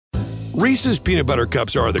Reese's peanut butter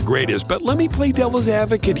cups are the greatest, but let me play devil's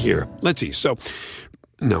advocate here. Let's see. So,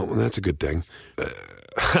 no, that's a good thing.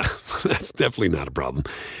 That's definitely not a problem.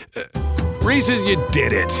 Reese's, you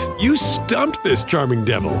did it. You stumped this charming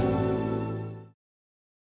devil.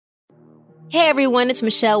 Hey everyone, it's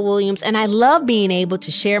Michelle Williams, and I love being able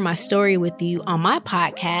to share my story with you on my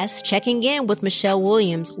podcast, Checking In with Michelle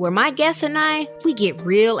Williams, where my guests and I, we get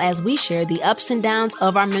real as we share the ups and downs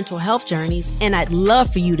of our mental health journeys, and I'd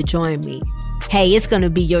love for you to join me. Hey, it's going to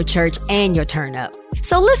be your church and your turn up.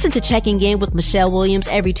 So listen to Checking In with Michelle Williams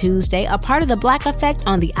every Tuesday, a part of the Black Effect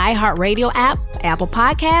on the iHeartRadio app, Apple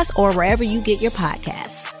Podcasts, or wherever you get your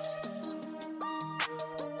podcasts.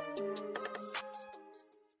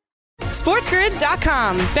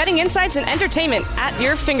 SportsGrid.com. Betting insights and entertainment at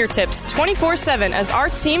your fingertips 24/7 as our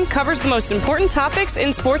team covers the most important topics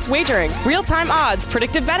in sports wagering. Real-time odds,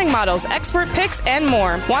 predictive betting models, expert picks, and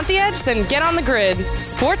more. Want the edge? Then get on the grid.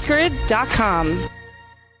 SportsGrid.com.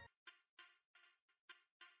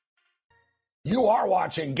 You are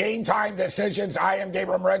watching Game Time Decisions. I am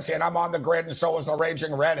Gabriel Morency, and I'm on the grid, and so is the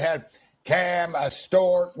Raging Redhead, Cam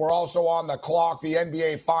Stewart. We're also on the clock. The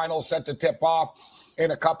NBA Finals set to tip off in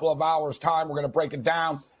a couple of hours' time. We're going to break it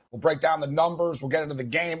down. We'll break down the numbers. We'll get into the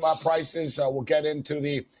game prices. We'll get into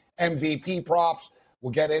the MVP props.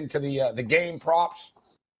 We'll get into the game props.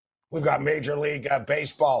 We've got Major League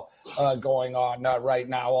Baseball going on right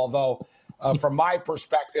now, although from my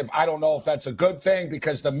perspective, I don't know if that's a good thing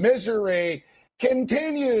because the misery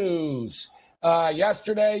continues.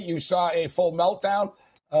 Yesterday, you saw a full meltdown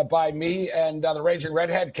by me and the Raging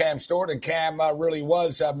Redhead, Cam Stewart, and Cam really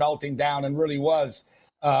was melting down and really was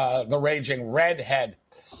the Raging Redhead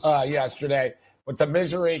yesterday. But the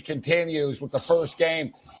misery continues with the first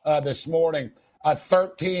game this morning, a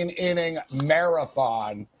 13-inning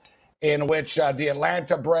marathon in which the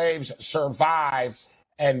Atlanta Braves survive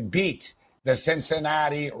and beat the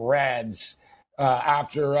Cincinnati Reds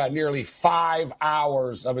after nearly 5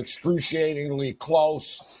 hours of excruciatingly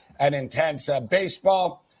close and intense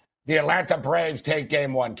baseball. The Atlanta Braves take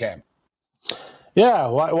game one, Cam. Yeah,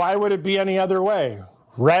 why would it be any other way?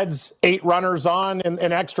 Reds, 8 runners on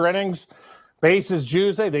in extra innings. Bases,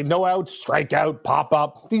 juice, they no outs, strike out, pop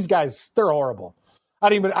up. These guys, they're horrible. I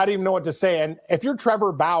don't even know what to say. And if you're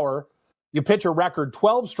Trevor Bauer, you pitch a record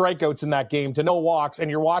 12 strikeouts in that game to no walks,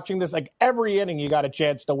 and you're watching this, like every inning you got a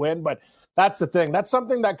chance to win. But that's the thing. That's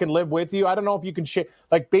something that can live with you. I don't know if you can shake.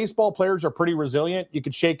 Like, baseball players are pretty resilient. You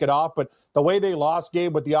could shake it off. But the way they lost,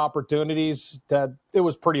 Gabe, with the opportunities, it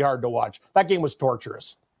was pretty hard to watch. That game was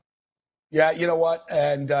torturous. Yeah, you know what?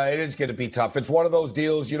 And it is going to be tough. It's one of those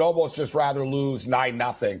deals you'd almost just rather lose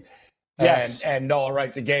 9-0. Yes. And know, all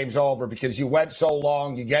right, the game's over because you went so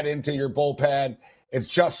long. You get into your bullpen. It's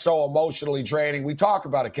just so emotionally draining. We talk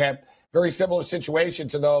about it, Kemp. Very similar situation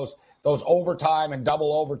to those overtime and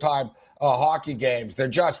double overtime hockey games. They're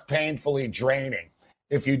just painfully draining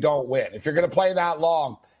if you don't win. If you're going to play that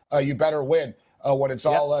long, you better win when it's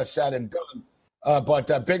all said and done. But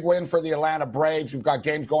a big win for the Atlanta Braves. We've got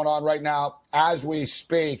games going on right now as we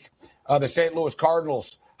speak. The St. Louis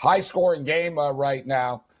Cardinals, high-scoring game right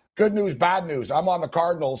now. Good news, bad news. I'm on the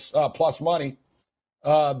Cardinals plus money.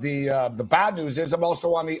 The bad news is I'm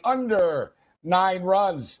also on the under 9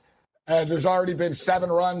 runs. There's already been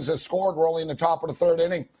 7 runs scored. We're only in the top of the third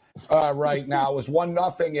inning right now. It was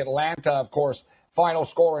 1-0 Atlanta, of course. Final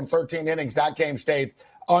score in 13 innings. That game stayed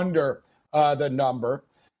under the number.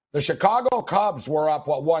 The Chicago Cubs were up,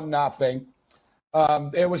 1-0.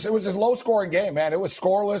 It was a low-scoring game, man. It was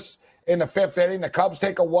scoreless in the 5th inning. The Cubs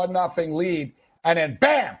take a 1-0 lead, and then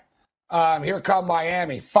bam, here come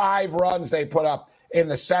Miami. 5 runs they put up in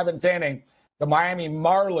the 7th inning. The Miami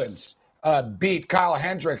Marlins beat Kyle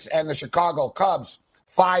Hendricks and the Chicago Cubs.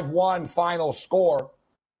 5-1 final score.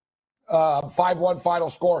 5-1 final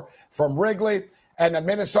score from Wrigley. And the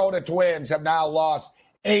Minnesota Twins have now lost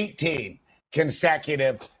 18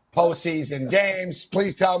 consecutive postseason games.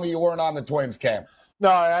 Please tell me you weren't on the Twins, Cam. No,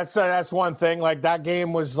 that's one thing. Like, that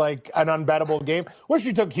game was like an unbettable game. Wish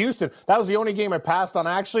you took Houston. That was the only game I passed on.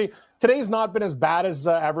 Actually, today's not been as bad as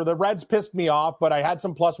ever. The Reds pissed me off, but I had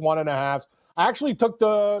some plus 1.5. I actually took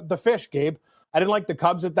the fish, Gabe. I didn't like the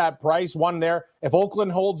Cubs at that price. One there. If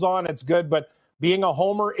Oakland holds on, it's good. But being a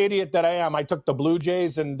homer idiot that I am, I took the Blue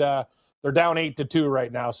Jays, and they're down 8-2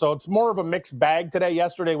 right now. So it's more of a mixed bag today.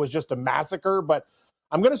 Yesterday was just a massacre, but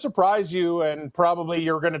I'm going to surprise you, and probably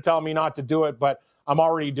you're going to tell me not to do it, but I'm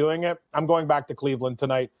already doing it. I'm going back to Cleveland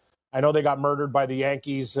tonight. I know they got murdered by the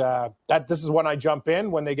Yankees. This is when I jump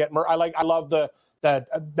in when they get murdered. I love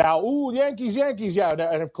Yankees, yeah.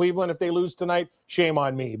 And if Cleveland, if they lose tonight, shame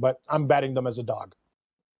on me. But I'm betting them as a dog.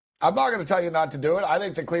 I'm not going to tell you not to do it. I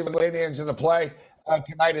think the Cleveland Indians in the play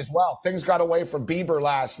tonight as well. Things got away from Bieber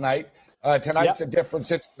last night. Tonight's a different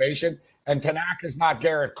situation. And Tanaka's not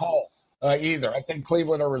Garrett Cole either. I think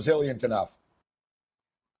Cleveland are resilient enough.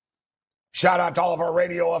 Shout out to all of our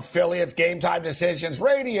radio affiliates. Game Time Decisions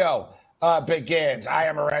Radio begins. I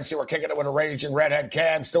am Morency. We're kicking it with a raging redhead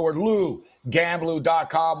Cam Stewart. Lou,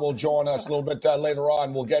 Gamblu.com will join us a little bit later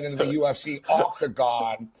on. We'll get into the UFC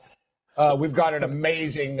Octagon. We've got an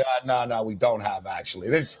amazing. No, we don't have actually.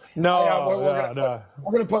 We're going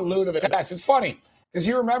to put Lou to the test. It's funny because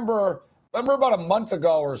you remember about a month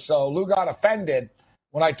ago or so, Lou got offended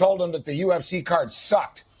when I told him that the UFC card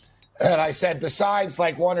sucked, and I said, besides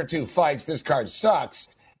like one or two fights, this card sucks.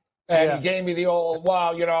 And he gave me the old,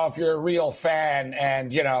 well, if you're a real fan,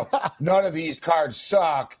 and none of these cards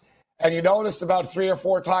suck. And you noticed about 3 or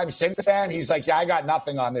 4 times since then, he's like, yeah, I got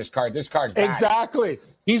nothing on this card. This card's bad. Exactly.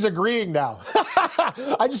 He's agreeing now.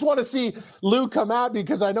 I just want to see Lou come out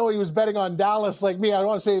because I know he was betting on Dallas like me. I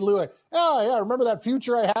want to say, Lou, remember that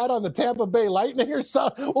future I had on the Tampa Bay Lightning or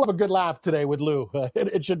something? We'll have a good laugh today with Lou.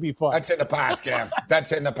 It should be fun. That's in the past, Cam.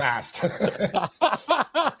 That's in the past.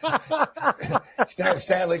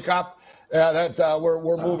 Stanley Cup.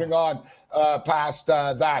 We're moving on past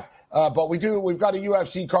that. But we've got a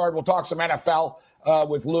UFC card. We'll talk some NFL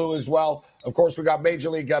with Lou as well. Of course, we got Major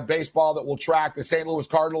League Baseball that will track. The St. Louis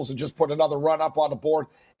Cardinals and just put another run up on the board.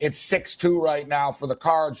 It's 6-2 right now for the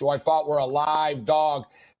Cards, who I thought were a live dog.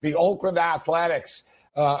 The Oakland Athletics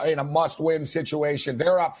in a must-win situation.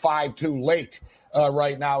 They're up 5-2 late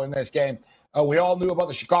right now in this game. We all knew about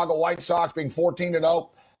the Chicago White Sox being 14-0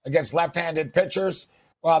 against left-handed pitchers.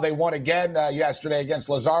 Well, they won again yesterday against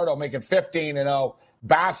Luzardo, making 15-0.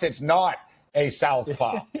 Bassett's not a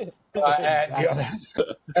southpaw. That's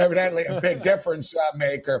evidently a big difference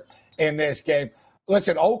maker in this game.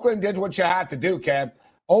 Listen, Oakland did what you had to do, Cam.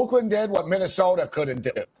 Oakland did what Minnesota couldn't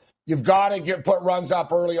do. You've got to put runs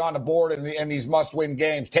up early on the board in these must-win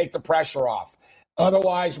games. Take the pressure off.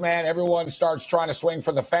 Otherwise, man, everyone starts trying to swing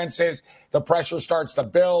for the fences. The pressure starts to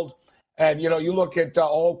build. And, you look at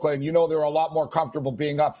Oakland, they're a lot more comfortable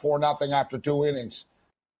being up 4-0 after 2 innings.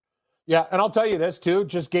 Yeah, and I'll tell you this, too.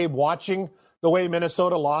 Just, Gabe, watching the way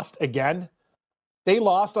Minnesota lost again, they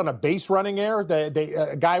lost on a base running error.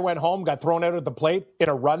 A guy went home, got thrown out at the plate in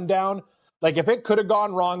a rundown. Like, if it could have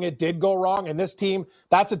gone wrong, it did go wrong. And this team,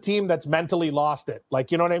 that's a team that's mentally lost it.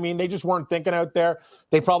 Like, you know what I mean? They just weren't thinking out there.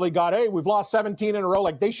 They probably got, hey, we've lost 17 in a row.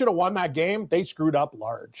 Like, they should have won that game. They screwed up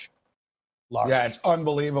large. Yeah, it's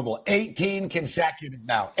unbelievable. 18 consecutive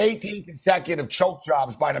now. 18 consecutive choke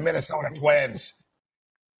jobs by the Minnesota Twins.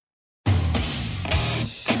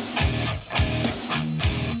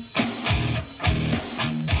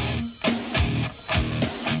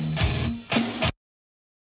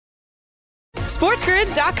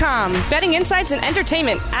 SportsGrid.com. Betting insights and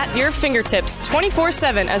entertainment at your fingertips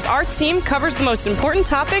 24/7 as our team covers the most important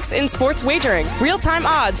topics in sports wagering. Real-time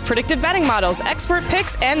odds, predictive betting models, expert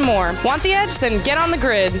picks, and more. Want the edge? Then get on the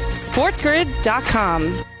grid.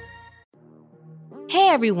 SportsGrid.com. Hey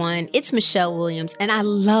everyone, it's Michelle Williams, and I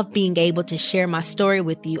love being able to share my story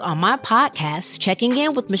with you on my podcast, Checking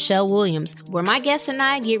In with Michelle Williams, where my guests and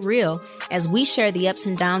I get real as we share the ups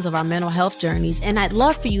and downs of our mental health journeys, and I'd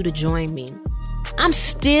love for you to join me. I'm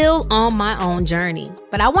still on my own journey,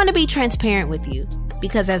 but I want to be transparent with you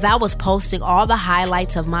because as I was posting all the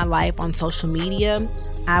highlights of my life on social media,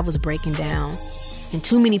 I was breaking down. And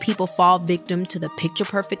too many people fall victim to the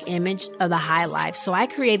picture-perfect image of the high life, so I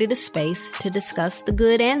created a space to discuss the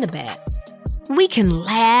good and the bad. We can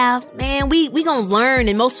laugh, man, we gonna learn,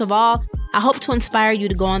 and most of all, I hope to inspire you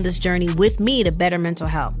to go on this journey with me to better mental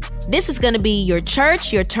health. This is gonna be your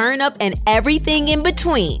church, your turn-up, and everything in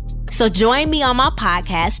between. So join me on my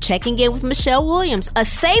podcast, Checking In with Michelle Williams, a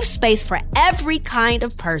safe space for every kind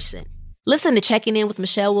of person. Listen to Checking In with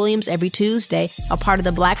Michelle Williams every Tuesday, a part of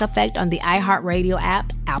the Black Effect on the iHeartRadio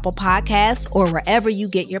app, Apple Podcasts, or wherever you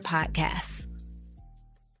get your podcasts.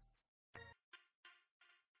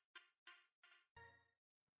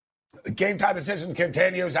 The Game Time Decision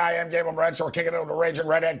continues. I am Gabriel Morency. We're kicking it over to Raging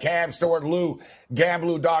Redhead Cam Stewart. Lou,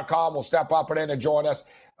 Gamblu.com will step up and join us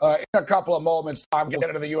in a couple of moments. We'll get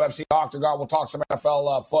into the UFC Octagon. We'll talk some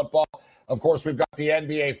NFL football. Of course, we've got the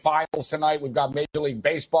NBA Finals tonight. We've got Major League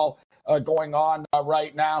Baseball going on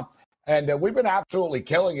right now. And we've been absolutely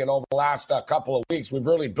killing it over the last couple of weeks. We've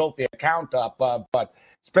really built the account up, but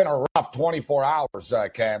it's been a rough 24 hours,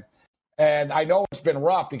 Cam. And I know it's been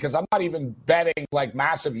rough because I'm not even betting like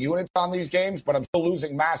massive units on these games, but I'm still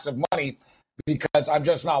losing massive money because I'm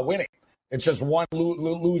just not winning. It's just one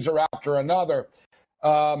loser after another.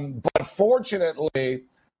 But fortunately,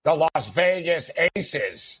 the Las Vegas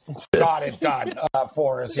Aces got it done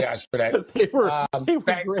for us yesterday. They were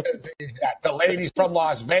great. The ladies from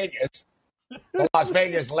Las Vegas, the Las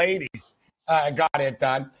Vegas ladies got it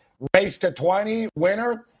done. Race to 20,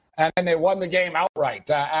 winner, and then they won the game outright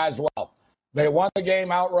as well. They won the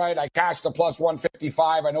game outright. I cashed the plus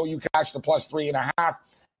 155. I know you cashed the plus 3.5,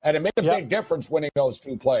 and it made a big difference winning those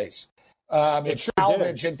two plays. It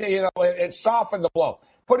salvaged, it softened the blow.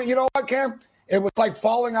 You know what, Cam? It was like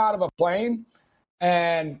falling out of a plane,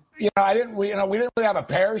 and we didn't really have a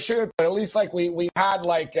parachute, but at least like we had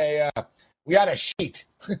like we had a sheet.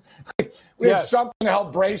 We had something to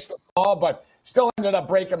help brace the fall, but still ended up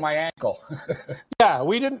breaking my ankle. Yeah,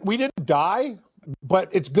 we didn't die, but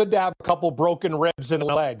it's good to have a couple broken ribs in a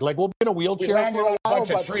leg. Like we'll be in a wheelchair for a while.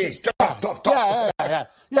 Bunch of trees.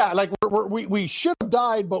 Yeah. Like we should have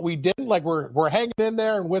died, but we didn't. Like we're hanging in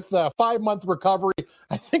there, and with the 5-month recovery,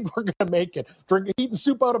 I think we're gonna make it. Eating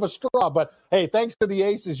soup out of a straw. But hey, thanks to the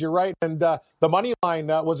Aces, you're right, and the money line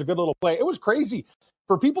was a good little play. It was crazy.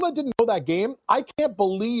 For people that didn't know that game, I can't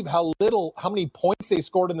believe how many points they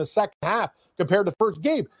scored in the second half compared to the first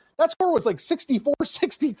game. That score was like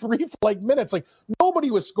 64-63 for like minutes. Like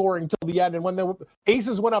nobody was scoring till the end. And when the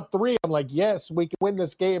Aces went up 3, I'm like, yes, we can win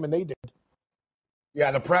this game, and they did.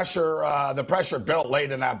 Yeah, the pressure built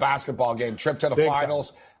late in that basketball game. Trip to the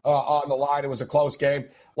finals on the line. It was a close game.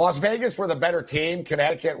 Las Vegas were the better team.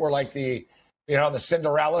 Connecticut were like the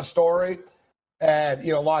Cinderella story. And,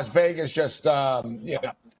 Las Vegas just,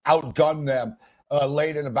 outgunned them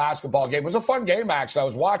late in the basketball game. It was a fun game, actually. I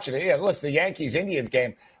was watching it. Yeah, listen, the Yankees-Indians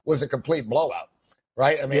game was a complete blowout,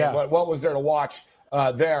 right? I mean, what was there to watch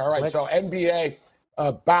there? All right, so NBA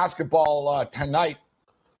basketball tonight,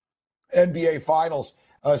 NBA Finals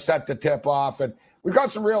set to tip off. And we've got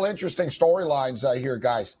some real interesting storylines here,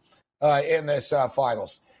 guys, in this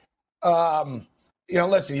Finals.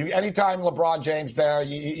 Listen, anytime LeBron James there,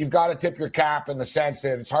 you've got to tip your cap in the sense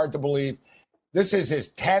that it's hard to believe this is his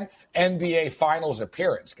 10th NBA Finals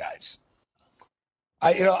appearance, guys.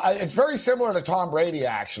 It's very similar to Tom Brady,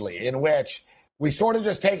 actually, in which we sort of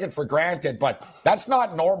just take it for granted, but that's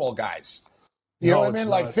not normal, guys. You know what I mean?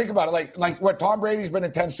 Like, think about it. Like what Tom Brady's been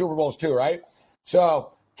in 10 Super Bowls too, right?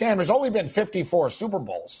 So, Cam, there's only been 54 Super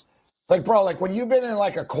Bowls. Like, bro, like when you've been in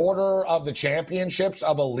like a quarter of the championships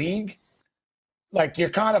of a league, like, you're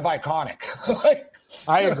kind of iconic.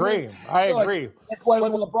 I agree. I agree. Like when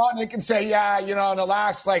LeBron, they can say, in the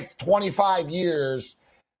last, 25 years,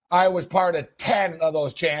 I was part of 10 of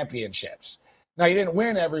those championships. Now, he didn't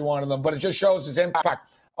win every one of them, but it just shows his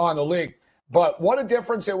impact on the league. But what a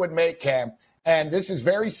difference it would make, Cam. And this is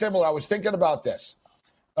very similar. I was thinking about this.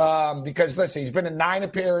 Because, listen, he's been in 9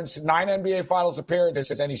 NBA Finals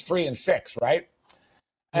appearances, and he's 3-6, right?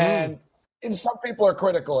 And some people are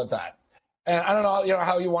critical at that. And I don't know,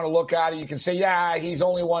 how you want to look at it. You can say, he's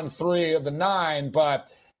only won 3 of the 9,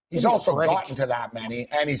 but he's also gotten to that many,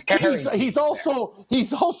 and he's carrying. He's also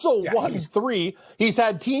won 3. He's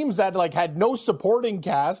had teams that had no supporting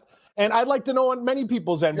cast, and I'd like to know on many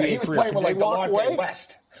people's NBA he was career. playing with Delonte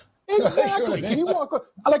West. Exactly. Can you walk?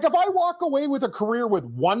 If I walk away with a career with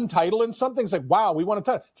 1 title in something, it's like, wow, we won a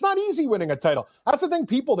title. It's not easy winning a title. That's the thing.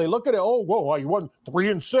 People, they look at it. Oh, whoa, you won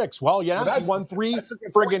 3-6. Well, you won 3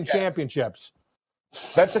 friggin' championships.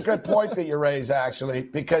 That's a good point that you raise, actually,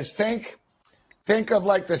 because think of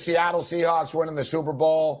the Seattle Seahawks winning the Super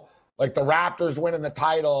Bowl, like the Raptors winning the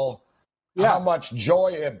title. How much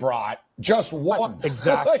joy it brought. Just one.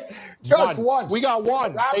 Exactly. Just once. We got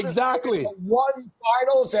one. Exactly. 1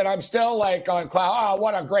 finals, and I'm still on cloud. Oh,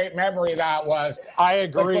 what a great memory that was. I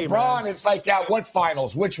agree, LeBron, man. it's what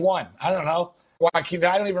finals? Which one? I don't know. Well, I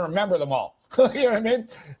don't even remember them all. You know what I mean?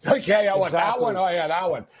 It's like, what, that one? Oh, yeah, that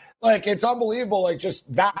one. It's unbelievable,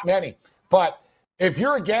 just that many. But if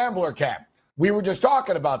you're a gambler, Cam, we were just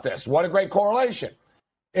talking about this. What a great correlation.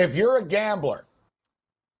 If you're a gambler,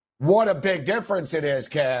 what a big difference it is,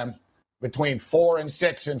 Cam, between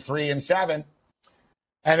 4-6 and 3-7.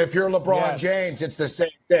 And if you're LeBron James, it's the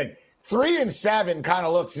same thing. 3-7 kind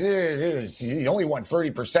of looks, he only won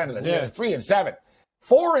 30% of the 3-7.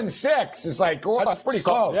 4-6 is that's pretty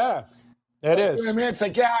close. Yeah, it is. I mean, it's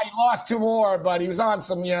he lost 2 more, but he was on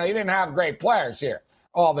some, he didn't have great players here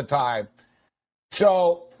all the time.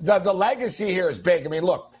 So the legacy here is big. I mean,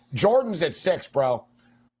 look, Jordan's at 6, bro.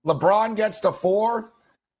 LeBron gets to 4.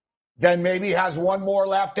 Then maybe has 1 more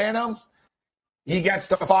left in him. He gets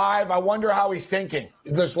to 5. I wonder how he's thinking.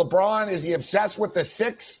 Is he obsessed with the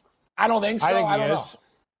 6? I don't think so. I don't know.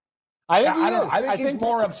 I think he is. I think he's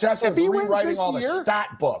more obsessed with rewriting all the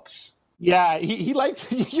stat books. Yeah, he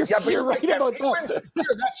likes. You're right about that.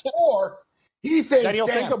 That's 4. He thinks, then he'll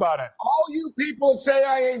think about it. All you people that say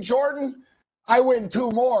I ain't Jordan, I win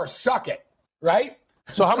 2 more. Suck it, right?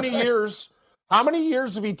 So how many years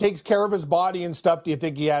if he takes care of his body and stuff do you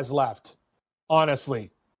think he has left?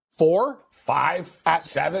 Honestly, 4? 5?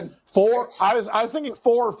 7? 4? 6? I was thinking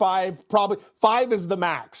 4 or 5. Probably 5 is the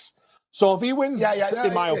max. So if he wins,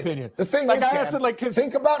 in my opinion. The thing is,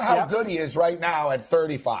 think about how good he is right now at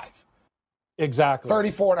 35. Exactly.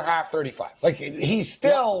 34 and a half, 35. Like, he's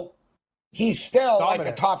still like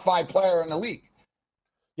a top 5 player in the league.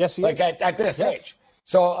 Yes, he is. Like at this age.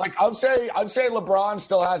 So like I'd say LeBron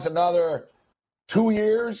still has another 2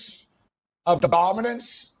 years of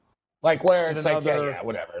dominance. Like where it's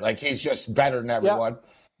whatever. Like he's just better than everyone.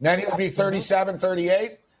 Then he'll be 37,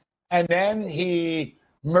 38. And then he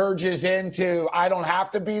merges into I don't have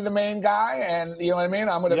to be the main guy. And you know what I mean?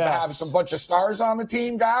 I'm going to have some bunch of stars on the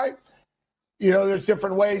team guy. You know, there's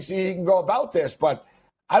different ways you can go about this. But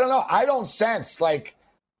I don't know. I don't sense like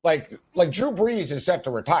Drew Brees is set to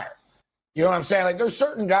retire. You know what I'm saying? Like there's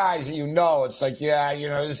certain guys that it's like,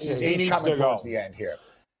 he's coming towards the end here.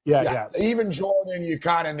 Yeah. Even Jordan, you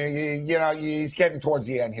kind of knew, he's getting towards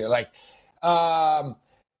the end here. Like LeBron,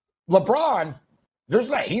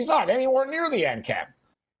 he's not anywhere near the end, Cam.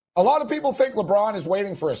 A lot of people think LeBron is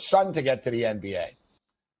waiting for his son to get to the NBA,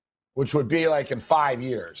 which would be like in 5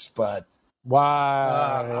 years. But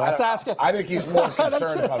wow, I think he's more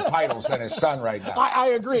concerned about titles than his son right now. I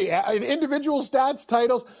agree. Individual stats,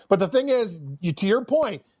 titles. But the thing is, to your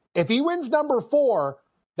point, if he wins number 4,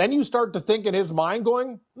 then you start to think in his mind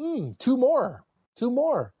going, 2 more.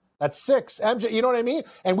 That's 6. MJ, you know what I mean?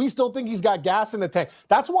 And we still think he's got gas in the tank.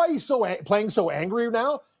 That's why he's playing so angry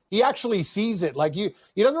now. He actually sees it. Like he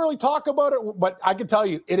doesn't really talk about it, but I can tell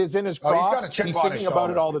you, it is in his crop. He's thinking about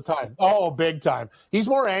it all the time. Oh, big time. He's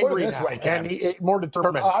more angry now, and more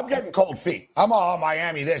determined. I'm getting cold feet. I'm all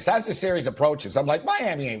Miami this. As the series approaches, I'm like,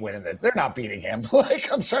 Miami ain't winning this. They're not beating him.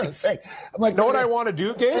 Like, I'm starting to think. I'm like, know what I want to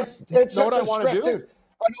do, Gabe? It's know what I want to do? Dude.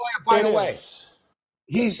 By the way,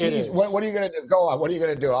 he's what are you going to do? Go on. What are you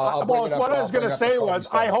going to do? What I was going to say was,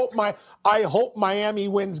 I hope Miami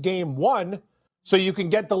wins game 1. So you can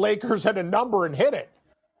get the Lakers at a number and hit it.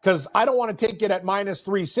 Because I don't want to take it at minus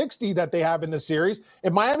 360 that they have in the series.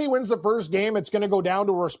 If Miami wins the first game, it's going to go down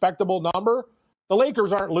to a respectable number. The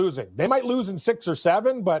Lakers aren't losing. They might lose in 6 or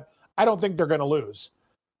 7, but I don't think they're going to lose.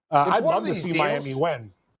 I'd love to see Miami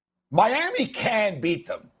win. Miami can beat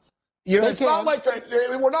them. It's not like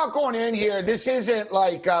we're not going in here. This isn't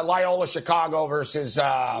like Loyola Chicago versus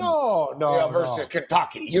versus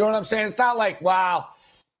Kentucky. You know what I'm saying? It's not like, wow,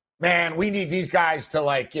 man, we need these guys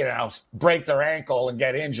to break their ankle and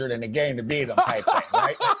get injured in the game to beat them type thing,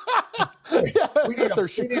 right? we need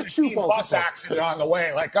a bus accident on the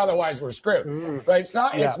way. Like otherwise we're screwed. Right? It's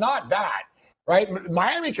not that, right?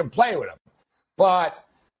 Miami can play with them, but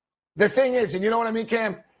the thing is, and you know what I mean,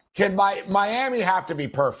 Cam? Can Miami have to be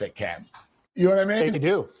perfect, Cam? You know what I mean? They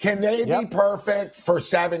do. Can they be perfect for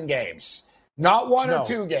 7 games? Not 1 or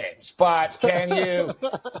 2 games, but can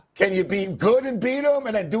you be good and beat them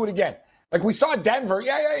and then do it again? Like we saw Denver,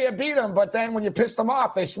 you beat them, but then when you pissed them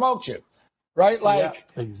off, they smoked you, right? Like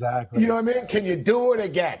exactly. You know what I mean? Can you do it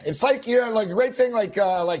again? It's like like a great thing, like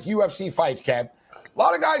UFC fights, Cam. A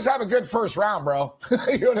lot of guys have a good first round, bro.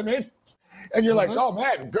 You know what I mean? And you're like, oh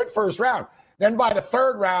man, good first round. Then by the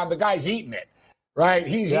 3rd round, the guy's eating it, right?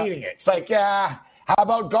 He's eating it. It's like, how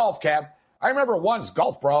about golf, Cam? I remember once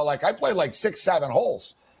golf, bro. Like I played like 6, 7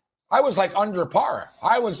 holes. I was like under par.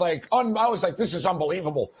 I was like, this is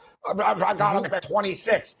unbelievable. I got up at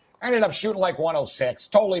 26. I ended up shooting like 106.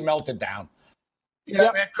 Totally melted down.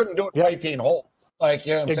 Man, couldn't do it for 18 holes. Like,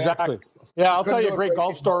 you know what I'm saying? Yeah, I'll tell you a great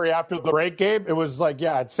golf story after the break, Gabe. It was like,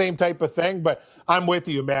 same type of thing. But I'm with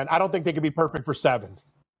you, man. I don't think they could be perfect for 7.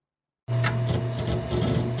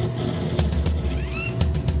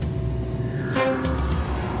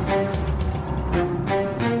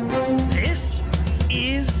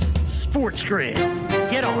 Sports Grid.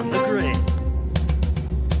 Get on the grid.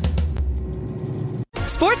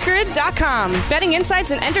 SportsGrid.com. Betting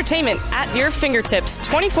insights and entertainment at your fingertips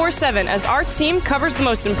 24/7 as our team covers the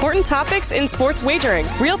most important topics in sports wagering.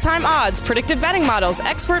 Real-time odds, predictive betting models,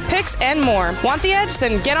 expert picks, and more. Want the edge?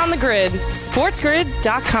 Then get on the grid.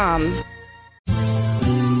 SportsGrid.com.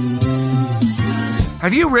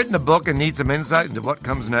 Have you written a book and need some insight into what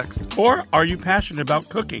comes next? Or are you passionate about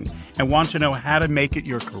cooking and want to know how to make it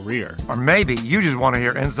your career? Or maybe you just want to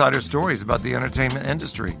hear insider stories about the entertainment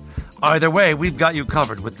industry. Either way, we've got you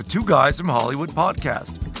covered with the Two Guys from Hollywood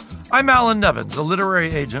podcast. I'm Alan Nevins, a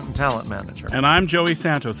literary agent and talent manager. And I'm Joey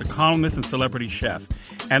Santos, a columnist and celebrity chef.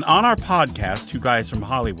 And on our podcast, Two Guys from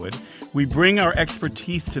Hollywood, we bring our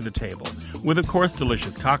expertise to the table. with, of course,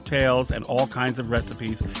 delicious cocktails and all kinds of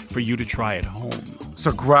recipes for you to try at home.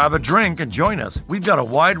 So grab a drink and join us. We've got a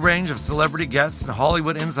wide range of celebrity guests and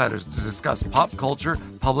Hollywood insiders to discuss pop culture,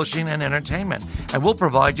 publishing, and entertainment. And we'll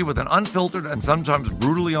provide you with an unfiltered and sometimes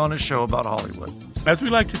brutally honest show about Hollywood. As we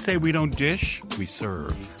like to say, we don't dish, we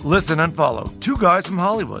serve. Listen and follow Two Guys from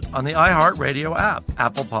Hollywood on the iHeartRadio app,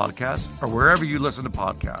 Apple Podcasts, or wherever you listen to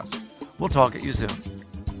podcasts. We'll talk at you soon.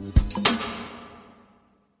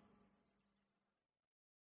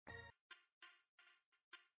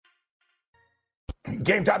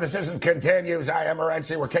 Game Time Decisions continues. I am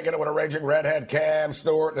Morency. We're kicking it with a raging redhead. Cam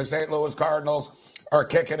Stewart. The St. Louis Cardinals are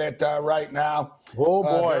kicking it right now. Oh,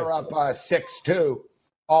 boy. They're up 6-2.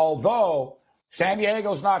 Although San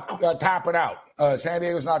Diego's not tapping out. San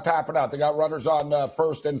Diego's not tapping out. They got runners on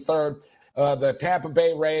first and third. The Tampa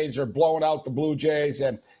Bay Rays are blowing out the Blue Jays,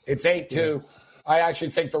 and it's 8-2. Yeah. I actually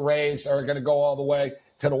think the Rays are going to go all the way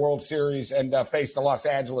to the World Series and face the Los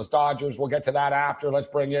Angeles Dodgers. We'll get to that after. Let's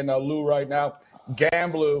bring in Lou right now.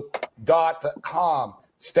 Gamblu.com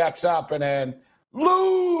steps up, and then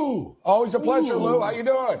Lou. Always a pleasure, Lou. How you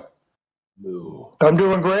doing? Lou. I'm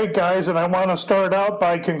doing great, guys, and I want to start out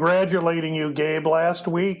by congratulating you, Gabe. Last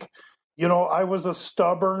week, you know, I was a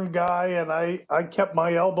stubborn guy, and I kept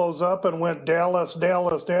my elbows up and went Dallas,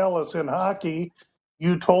 Dallas, Dallas in hockey.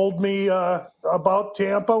 You told me about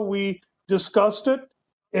Tampa. We discussed it,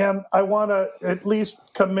 and I want to at least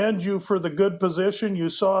commend you for the good position. You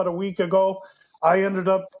saw it a week ago. I ended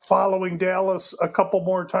up following Dallas a couple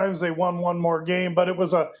more times. They won one more game, but it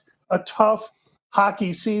was a tough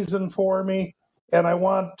hockey season for me. And I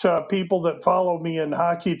want people that follow me in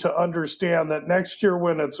hockey to understand that next year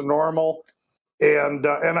when it's normal, and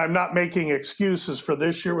I'm not making excuses for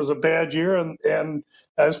this year was a bad year. And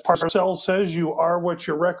as Parcells says, you are what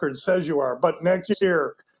your record says you are. But next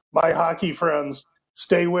year, my hockey friends,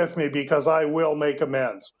 stay with me because I will make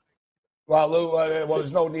amends. Well, Lou,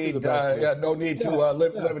 there's no need, to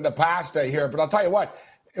live in the past here. But I'll tell you what,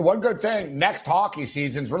 one good thing, next hockey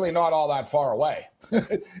season's really not all that far away.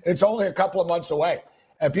 It's only a couple of months away.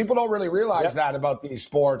 And people don't really realize that about these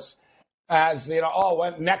sports as, you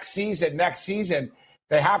know, next season,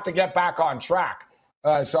 they have to get back on track.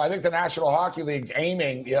 So I think the National Hockey League's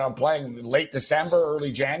aiming, playing late December,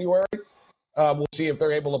 early January. We'll see if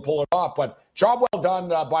they're able to pull it off. But job well done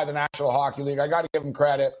by the National Hockey League. I got to give them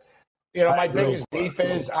credit. You know, my biggest beef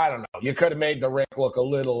is, I don't know, you could have made the rink look a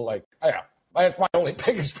little like, that's my only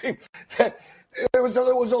biggest beef. It was a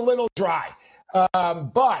little dry.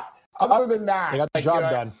 But other than that, they got the job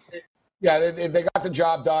done. Yeah, they got the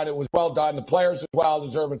job done. It was well done. The players as well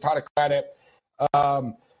deserve a ton of credit.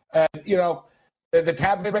 And, the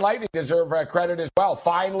Tampa Bay Lightning deserve credit as well.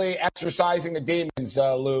 Finally exercising the demons,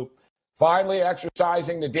 Lou. Finally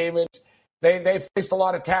exercising the demons. They faced a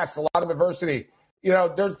lot of tests, a lot of adversity. You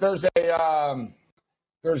know, there's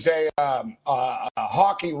a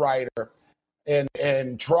hockey writer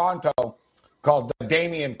in Toronto called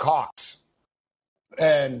Damien Cox,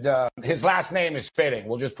 and his last name is fitting.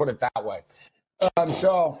 We'll just put it that way.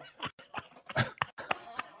 So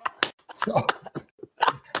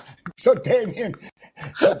Damien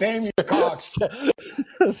Cox.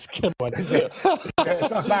 That's a good one.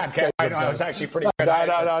 It's not bad, Ken. I know. I was actually pretty good. No.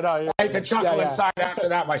 I had to chuckle inside after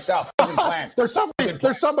that myself. It wasn't planned.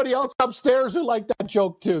 There's somebody else upstairs who liked that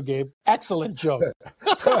joke too, Gabe. Excellent joke.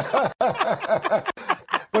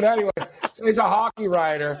 But anyways, so he's a hockey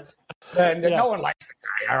writer, and no one likes the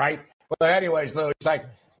guy, all right? But anyways, Lou,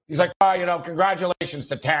 he's like, congratulations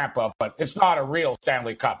to Tampa, but it's not a real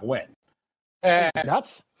Stanley Cup win. And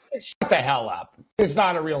nuts. Shut the hell up. It's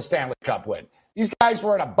not a real Stanley Cup win. These guys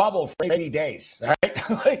were in a bubble for 80 days, all right?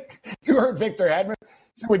 Like, you heard Victor Hedman.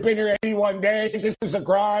 So we've been here 81 days. This is a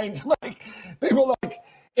grind. Like, people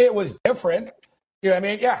it was different. You know what I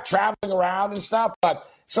mean? Yeah, traveling around and stuff. But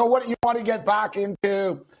so what you want to get back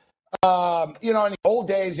into, in the old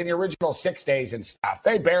days, in the original 6 days and stuff,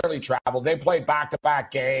 they barely traveled. They played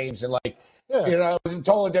back-to-back games and it was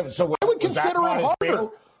totally different. So I would consider it harder.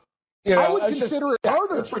 Real? I would consider it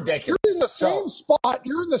harder. It's ridiculous. You're in the same spot.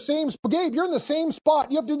 You're in the same Gabe. You're in the same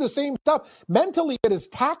spot. You have to do the same stuff. Mentally, it is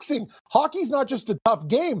taxing. Hockey's not just a tough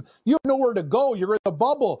game. You have nowhere to go. You're in the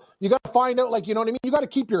bubble. You got to find out, you know what I mean? You got to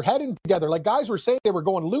keep your head in together. Like guys were saying, they were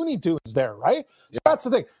going Looney Tunes there, right? So that's the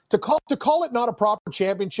thing. To call it not a proper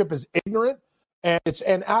championship is ignorant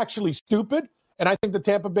and actually stupid. And I think the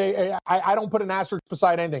Tampa Bay, I don't put an asterisk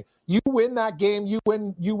beside anything. You win that game. You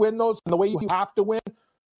win those in the way you have to win.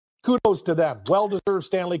 Kudos to them. Well-deserved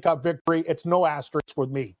Stanley Cup victory. It's no asterisk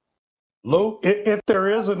with me. Lou? If there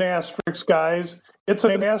is an asterisk, guys, it's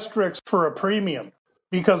an asterisk for a premium.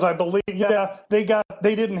 because I believe,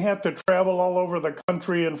 they didn't have to travel all over the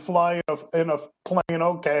country and fly in a plane,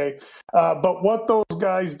 okay. But what those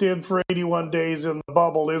guys did for 81 days in the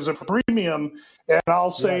bubble is a premium, and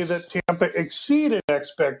I'll say that Tampa exceeded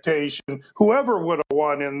expectation. Whoever would have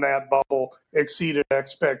won in that bubble exceeded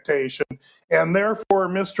expectation, and therefore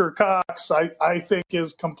Mr. Cox, I think,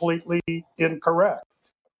 is completely incorrect.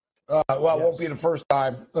 It won't be the first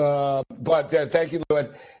time, but thank you, Lou. And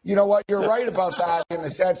you know what? You're right about that in the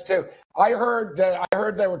sense too. I heard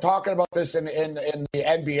they were talking about this in the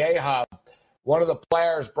NBA Hub. One of the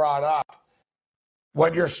players brought up,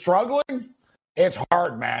 when you're struggling, it's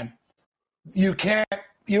hard, man. You can't.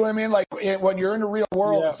 You know what I mean? Like when you're in the real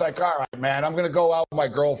world, it's like, all right, man, I'm going to go out with my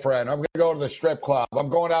girlfriend. I'm going to go to the strip club. I'm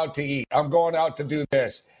going out to eat. I'm going out to do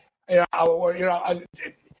this.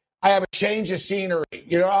 I have a change of scenery.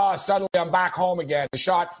 Suddenly I'm back home again. The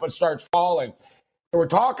shot starts falling. We're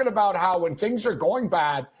talking about how when things are going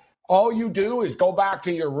bad, all you do is go back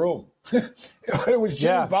to your room. It was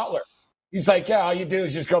Jimmy Butler. He's like, all you do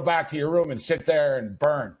is just go back to your room and sit there and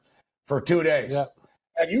burn for 2 days. Yeah.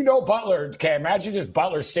 And Butler, can't imagine just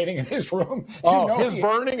Butler sitting in his room. His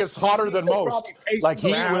burning is hotter than most. Like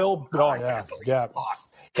he will. Oh, yeah.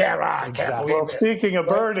 Can't believe it. Speaking of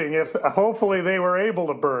burning, hopefully they were able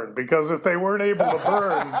to burn, because if they weren't able to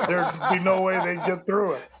burn, there'd be no way they'd get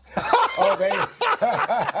through it.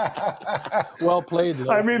 Well played, Lou.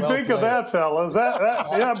 I mean, think of that, fellas.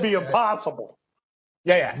 That'd be impossible.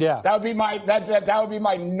 Yeah. That would be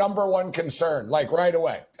my number one concern. Like right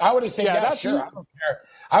away, I would have said, sure, I don't care.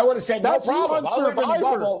 I would have said, no problem. I'll live in the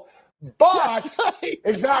bubble. But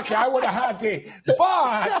exactly, I would have had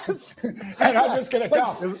and I'm just going to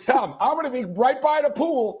tell him, I'm going to be right by the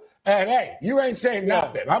pool, and hey, you ain't saying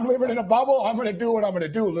nothing. I'm living in a bubble. I'm going to do what I'm going to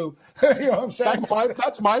do, Lou. You know what I'm saying?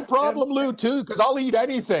 That's my problem, Lou, too, because I'll eat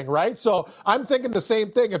anything, right? So I'm thinking the same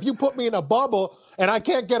thing. If you put me in a bubble and I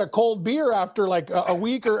can't get a cold beer after like a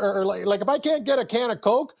week, or like if I can't get a can of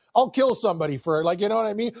Coke, I'll kill somebody for it. Like, you know what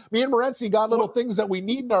I mean? Me and Morency got little things that we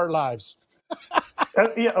need in our lives.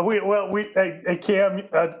 Cam,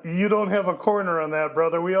 you don't have a corner on that,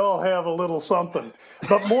 brother. We all have a little something.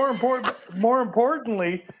 But more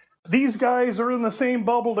importantly, these guys are in the same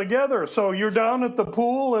bubble together. So you're down at the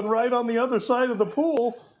pool, and right on the other side of the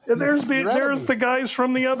pool, and there's the guys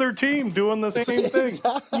from the other team doing the same thing.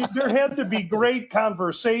 Exactly. There had to be great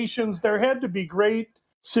conversations. There had to be great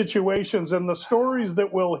situations, and the stories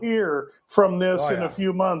that we'll hear from this in a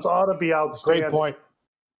few months ought to be outstanding. Great point.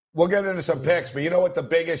 We'll get into some picks, but you know what the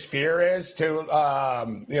biggest fear is, too?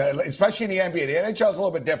 Especially in the NBA. The NHL is a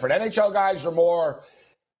little bit different. NHL guys are more,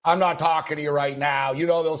 I'm not talking to you right now.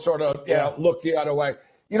 They'll sort of look the other way.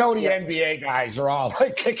 The NBA guys are all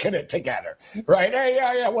like kicking it together, right?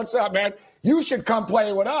 Hey, what's up, man? You should come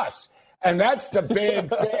play with us. And that's the big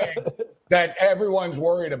thing that everyone's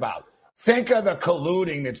worried about. Think of the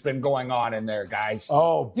colluding that's been going on in there, guys.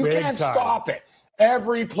 Oh, you can't stop it.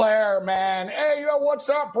 Every player, man, hey, what's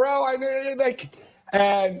up, bro?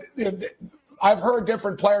 And I've heard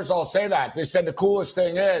different players all say that. They said the coolest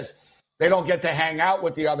thing is they don't get to hang out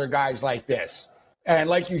with the other guys like this. And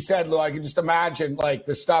like you said, Lou, I can just imagine like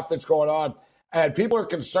the stuff that's going on. And people are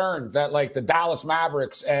concerned that like the Dallas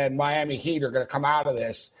Mavericks and Miami Heat are going to come out of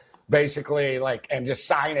this basically and just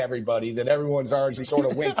sign everybody, that everyone's already sort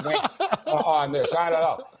of wink on this. I don't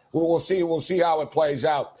know. We'll see. We'll see how it plays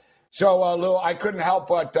out. So, Lou, I couldn't help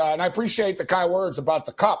but, and I appreciate the kind words about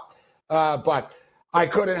the cup, but I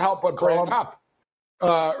couldn't help but bring up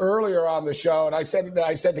earlier on the show, and I said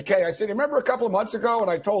to Kay, I said, remember a couple of months ago when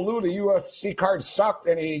I told Lou the UFC cards sucked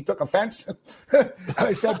and he took offense?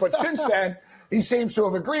 I said, but since then, he seems to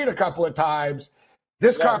have agreed a couple of times.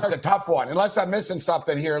 This card's a tough one. Unless I'm missing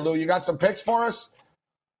something here, Lou, you got some picks for us?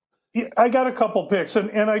 Yeah, I got a couple picks,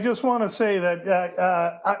 and I just want to say that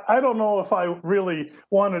I don't know if I really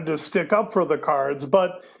wanted to stick up for the Cards,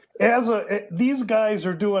 but these guys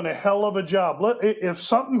are doing a hell of a job. If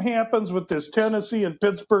something happens with this Tennessee and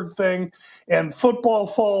Pittsburgh thing, and football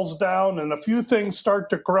falls down, and a few things start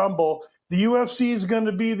to crumble, the UFC is going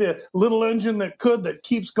to be the little engine that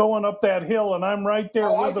keeps going up that hill, and I'm right there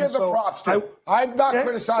with them. I give the props to. I'm not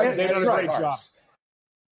criticizing. They did a great job.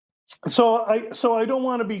 So I don't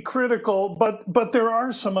want to be critical, but there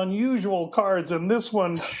are some unusual cards, and this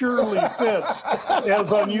one surely fits as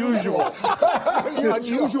unusual.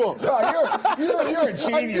 Unusual. No, you're a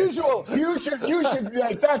genius. Unusual. You should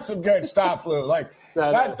that's some good stuff, Lou.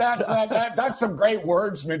 That's some great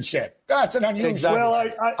wordsmanship. That's an unusual. Exactly. Well,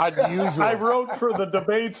 unusual. I wrote for the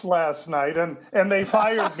debates last night, and they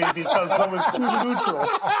fired me because I was too neutral.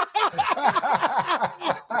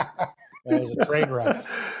 That was a train wreck.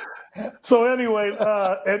 So anyway,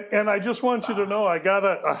 and I just want you to know I got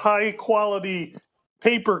a high quality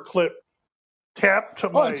paper clip tapped to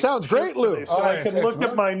my. Oh, it sounds great, Lou. So I can look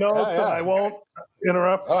at my notes and I won't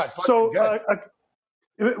interrupt. So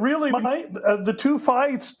really, the two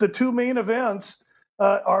fights, the two main events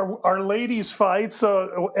are ladies' fights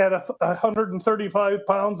at 135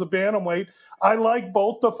 pounds of bantamweight. I like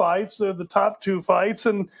both the fights. They're the top two fights.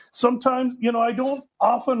 And sometimes, I don't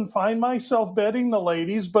often find myself betting the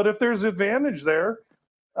ladies, but if there's advantage there,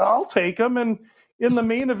 I'll take them. And in the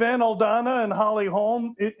main event, Aldana and Holly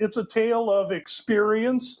Holm, it's a tale of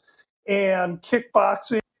experience and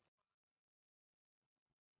kickboxing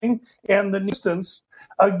and the distance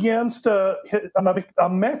against a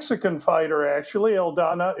Mexican fighter, actually.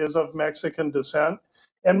 Aldana is of Mexican descent.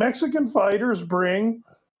 And Mexican fighters bring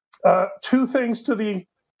two things to the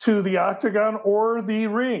octagon or the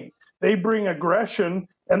ring. They bring aggression,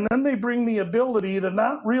 and then they bring the ability to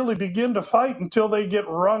not really begin to fight until they get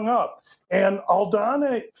rung up. And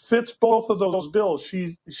Aldana fits both of those bills.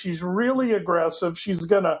 She's really aggressive. She's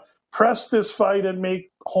going to press this fight and make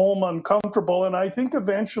Holm uncomfortable. And I think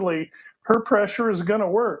eventually her pressure is going to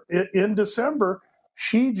work. In December,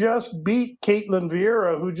 she just beat Caitlin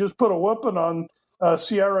Vieira, who just put a whooping on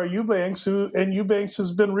Sierra Eubanks, and Eubanks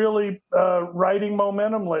has been really riding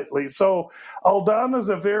momentum lately. So Aldana's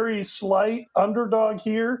a very slight underdog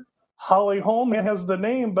here. Holly Holm has the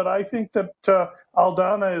name, but I think that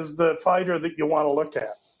Aldana is the fighter that you want to look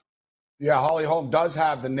at. Yeah, Holly Holm does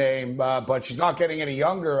have the name, but she's not getting any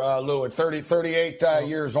younger, Lou, at 38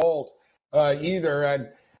 years old either. And,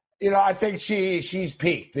 I think she's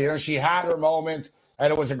peaked. She had her moment,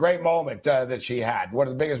 and it was a great moment that she had. One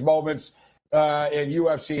of the biggest moments in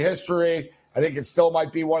UFC history. I think it still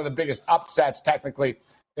might be one of the biggest upsets, technically,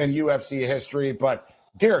 in UFC history. But,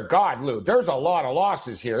 dear God, Lou, there's a lot of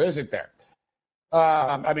losses here, isn't there?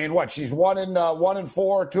 She's 1-4,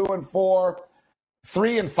 2-4.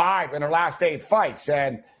 3-5 in her last 8 fights,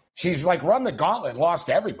 and she's run the gauntlet, lost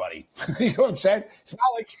to everybody. You know what I'm saying? It's not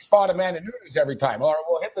like she's fought Amanda Nunes every time. All right,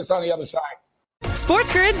 we'll hit this on the other side.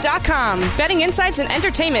 SportsGrid.com. Betting insights and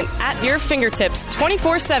entertainment at your fingertips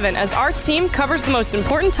 24/7 as our team covers the most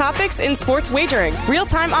important topics in sports wagering.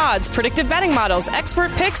 Real-time odds, predictive betting models,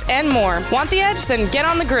 expert picks, and more. Want the edge? Then get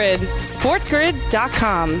on the grid.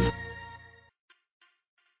 SportsGrid.com.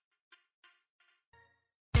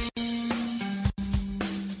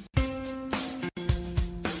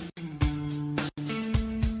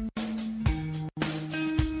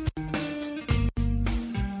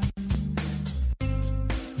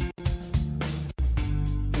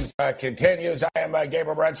 Continues. I am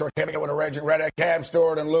Gabriel Brensor, coming in with a Raging Redhead, Cam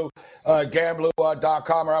Stewart, and Lou,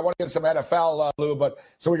 Gamblu.com. I want to get some NFL, Lou, but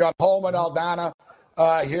so we got Holm and Aldana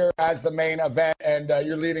here as the main event, and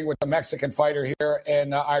you're leading with the Mexican fighter here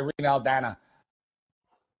in Irene Aldana.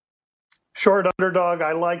 Short underdog.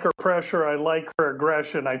 I like her pressure. I like her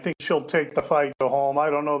aggression. I think she'll take the fight to home. I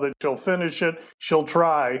don't know that she'll finish it. She'll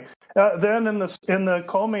try. Then in the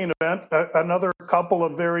co-main event, another couple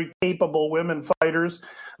of very capable women fighters.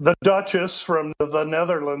 The Duchess from the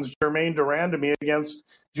Netherlands, Germaine de Randamie, against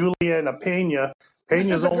Juliana Pena.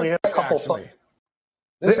 Pena's only had a couple fights.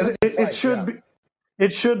 It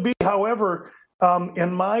should be. However,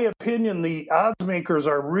 in my opinion, the odds makers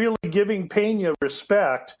are really giving Pena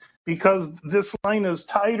respect, because this line is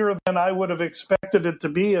tighter than I would have expected it to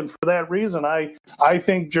be. And for that reason, I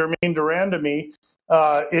think Germaine de Randamie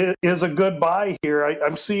is a good buy here.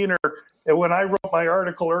 I'm seeing her, when I wrote my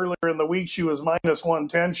article earlier in the week, she was minus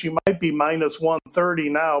 110. She might be minus 130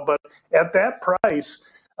 now. But at that price,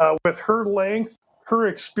 with her length, her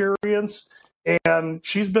experience, and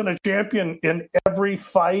she's been a champion in every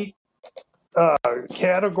fight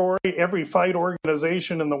category, every fight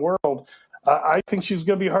organization in the world, I think she's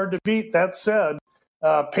going to be hard to beat. That said,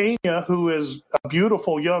 Pena, who is a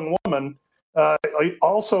beautiful young woman,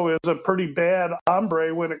 also is a pretty bad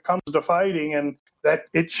hombre when it comes to fighting, and that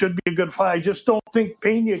it should be a good fight. I just don't think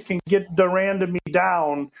Pena can get de Randamie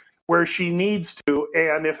down where she needs to,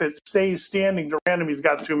 and if it stays standing, de Randamie's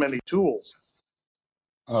got too many tools.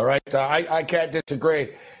 All right, I can't disagree.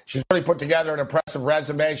 She's really put together an impressive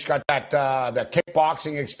resume. She's got that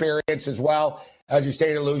kickboxing experience as well. As you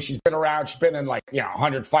stated, Lou, she's been around. She's been in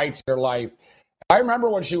 100 fights in her life. I remember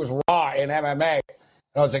when she was raw in MMA,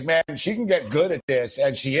 and I was like, man, she can get good at this,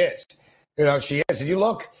 and she is. She is. And you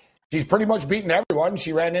look, she's pretty much beaten everyone.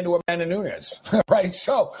 She ran into Amanda Nunes, right?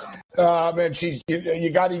 So, and she's you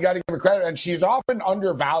got to give her credit, and she's often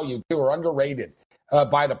undervalued too, or underrated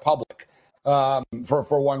by the public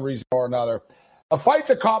for one reason or another. A fight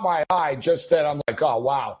that caught my eye, just that I'm like, oh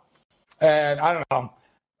wow, and I don't know.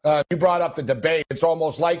 You brought up the debate. It's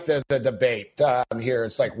almost like the debate here.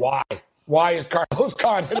 It's like, why? Why is Carlos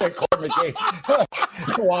Condit and Court McGee?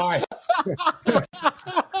 Why?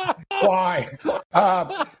 Why?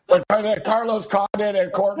 But Carlos Condit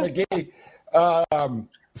and Court McGee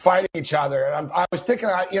fighting each other. And I was thinking,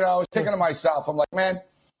 to myself, I'm like, man,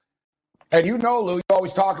 and Lou, you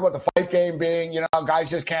always talk about the fight game being, guys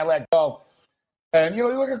just can't let go. And, you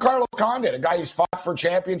look at Carlos Condit, a guy who's fought for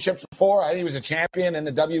championships before. I think he was a champion in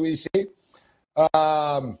the WEC.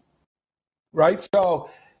 Right? So,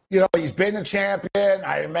 he's been a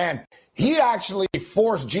champion. He actually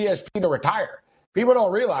forced GSP to retire. People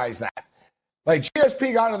don't realize that. Like,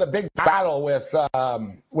 GSP got into the big battle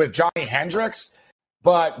with Johnny Hendricks,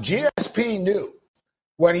 but GSP knew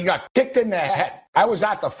when he got kicked in the head. I was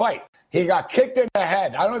at the fight. He got kicked in the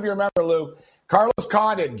head. I don't know if you remember, Lou. Carlos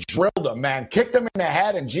Condit drilled him, man. Kicked him in the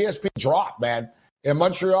head, and GSP dropped, man, in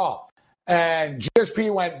Montreal. And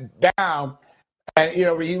GSP went down, and,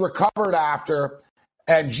 he recovered after.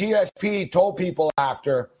 And GSP told people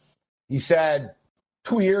after, he said,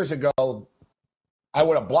 2 years ago, I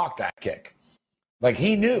would have blocked that kick. Like,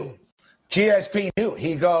 he knew. GSP knew.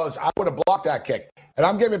 He goes, I would have blocked that kick. And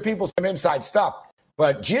I'm giving people some inside stuff.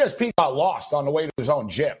 But GSP got lost on the way to his own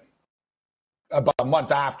gym about a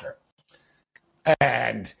month after.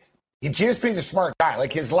 And GSP's a smart guy.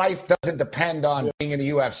 Like, his life doesn't depend on being in the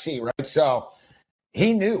UFC, right? So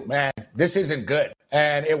he knew, man, this isn't good.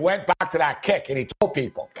 And it went back to that kick, and he told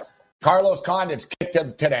people, Carlos Condit's kicked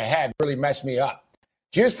him to the head really messed me up.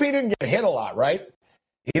 GSP didn't get hit a lot, right?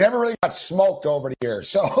 He never really got smoked over the years.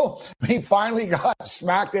 So he finally got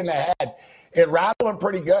smacked in the head. It rattled him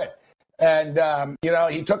pretty good. And,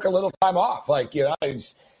 he took a little time off. Like, whenever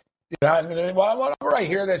I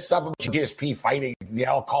hear this stuff about GSP fighting,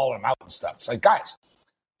 I'll call him out and stuff. It's like, guys,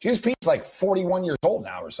 GSP's like 41 years old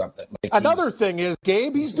now or something. Like, another thing is,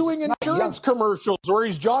 Gabe, he's doing insurance commercials where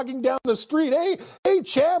he's jogging down the street. Hey,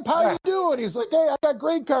 champ, how you doing? He's like, hey, I got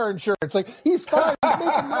great car insurance. Like, he's fine. He's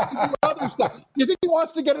making money doing other stuff. You think he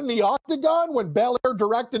wants to get in the octagon when Bel Air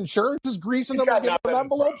Direct Insurance is greasing them and giving them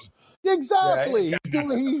envelopes? Exactly. Yeah,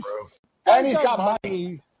 he's got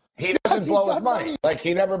money. He doesn't blow his money. Like,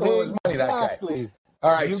 he never blew his money, that guy.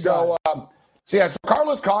 All right, so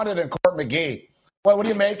Carlos Condit and Court McGee. Well, what do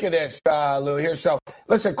you make of this, Lou, here? So,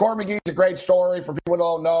 listen, Court McGee's a great story for people who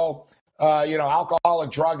don't know.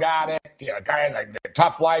 Alcoholic, drug addict, guy had a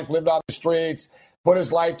tough life, lived on the streets, put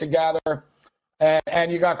his life together.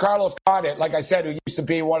 And you got Carlos Condit, like I said, who used to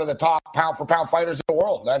be one of the top pound-for-pound fighters in the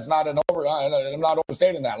world. That's not I'm not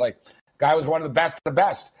overstating that. Like, guy was one of the best of the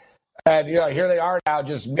best. And, here they are now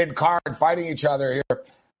just mid-card fighting each other here.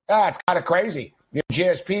 It's kind of crazy.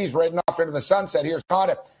 GSP's riding off into the sunset. Here's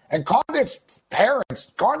Condit. And Condit's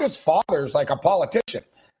father's like a politician.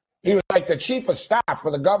 He was like the chief of staff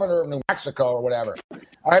for the governor of New Mexico or whatever.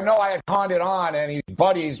 I know I had Condit on, and he's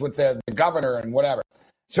buddies with the governor and whatever.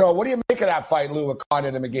 So what do you make of that fight, Lou, with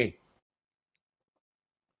Condit and McGee?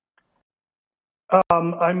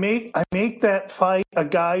 I make that fight a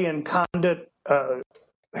guy in Condit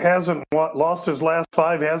hasn't lost his last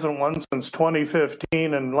 5, hasn't won since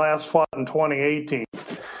 2015, and last fought in 2018.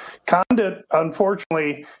 Condit,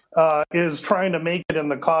 unfortunately, is trying to make it in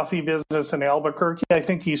the coffee business in Albuquerque. I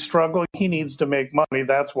think he's struggling. He needs to make money.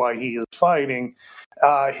 That's why he is fighting.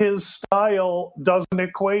 His style doesn't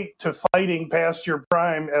equate to fighting past your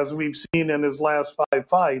prime, as we've seen in his last 5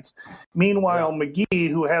 fights. Meanwhile, McGee,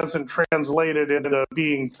 who hasn't translated into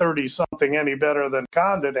being 30-something any better than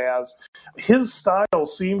Condit has, his style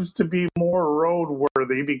seems to be more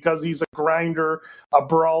road-worthy because he's a grinder, a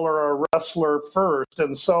brawler, a wrestler first.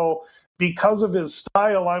 And so because of his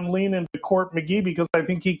style, I'm leaning to Court McGee because I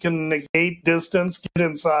think he can negate distance, get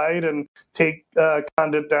inside, and take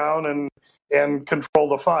Condit down and control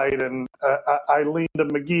the fight. And I lean to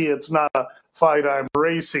McGee. It's not a fight I'm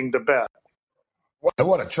racing to bet.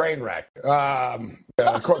 What a train wreck.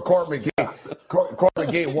 Court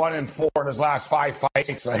McGee 1-4 in his last 5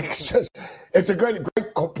 fights. Like, it's a great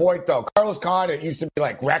point, though. Carlos Condit used to be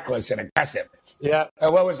like reckless and aggressive. Yeah.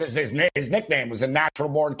 What was his name? His nickname was a natural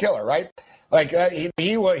born killer, right? Like,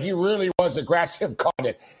 he really was aggressive,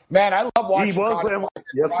 Condit. Man, I love watching Condit.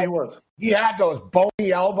 Yes, he was. He had those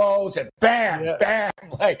bony elbows and bam, bam.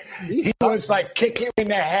 Like, he was like kicking you in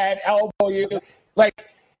the head, elbow you. Like,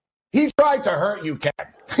 he tried to hurt you, Ken.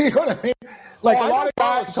 You know what I mean? Like, a lot of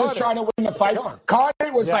guys just trying to win the fight.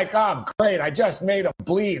 Condit was like, oh, great, I just made him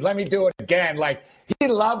bleed. Let me do it again. Like, he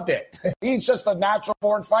loved it. He's just a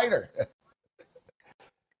natural-born fighter.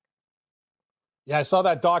 Yeah, I saw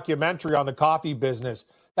that documentary on the coffee business.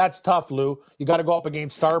 That's tough, Lou. You got to go up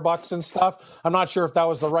against Starbucks and stuff. I'm not sure if that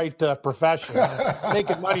was the right profession.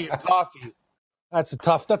 Making money in coffee. That's a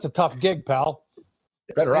tough gig, pal.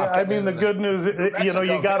 Better off. I mean, the good news,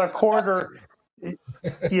 you got a quarter.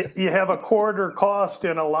 You have a quarter cost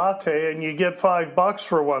in a latte and you get $5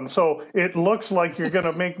 for one. So it looks like you're going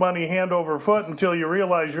to make money hand over foot until you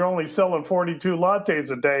realize you're only selling 42 lattes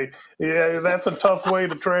a day. Yeah, that's a tough way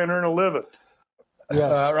to try and earn a living.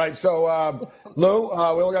 Yeah. Right. So, Lou,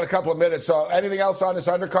 we only got a couple of minutes. So anything else on this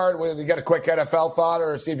undercard? We'll get a quick NFL thought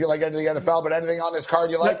or see if you like anything NFL, but anything on this card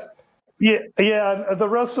you like? Yeah. The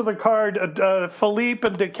rest of the card, Philippe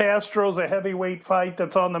and DeCastro's a heavyweight fight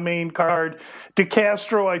that's on the main card.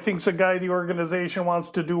 DeCastro, I think, is a guy the organization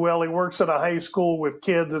wants to do well. He works at a high school with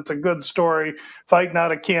kids. It's a good story, fighting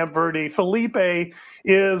out of Camp Verde. Felipe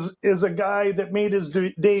is a guy that made his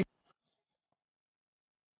debut,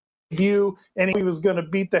 and he was going to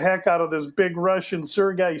beat the heck out of this big Russian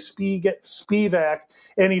Sergei Spivak,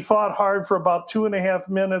 and he fought hard for about 2.5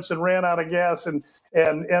 minutes and ran out of gas and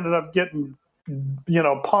ended up getting,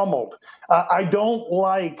 pummeled. I don't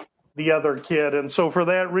like the other kid, and so for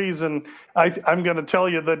that reason, I'm going to tell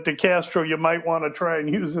you that DeCastro you might want to try and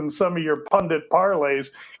use in some of your pundit parlays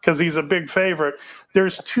because he's a big favorite.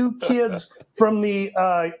 There's 2 kids from the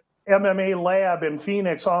MMA lab in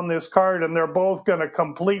Phoenix on this card, and they're both going to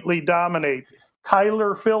completely dominate.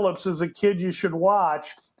 Kyler Phillips is a kid you should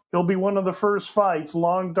watch. He'll be one of the first fights,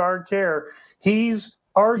 long dark hair. He's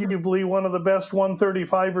arguably one of the best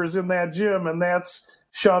 135ers in that gym, and that's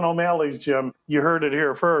Sean O'Malley's gym. You heard it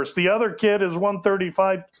here first. The other kid is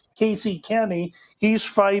 135, Casey Kenny. He's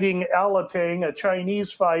fighting Alatang, a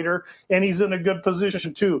Chinese fighter, and he's in a good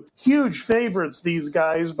position too. Huge favorites, these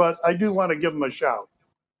guys, but I do want to give them a shout.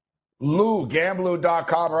 Lou,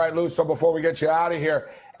 Gamblu.com. All right, Lou, so before we get you out of here,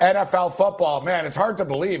 NFL football, man, it's hard to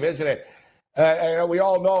believe, isn't it? We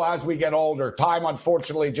all know as we get older, time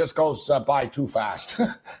unfortunately just goes by too fast.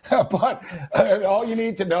 But all you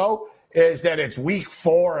need to know is that it's week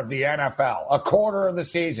 4 of the NFL, a quarter of the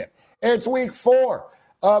season. It's week 4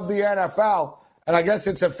 of the NFL, and I guess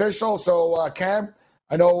it's official. So, Cam,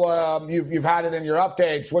 I know you've had it in your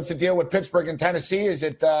updates. What's the deal with Pittsburgh and Tennessee? Is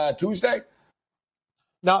it Tuesday?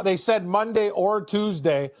 No, they said Monday or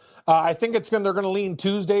Tuesday. I think they're going to lean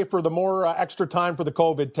Tuesday for the more extra time for the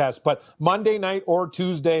COVID test. But Monday night or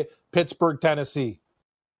Tuesday, Pittsburgh, Tennessee.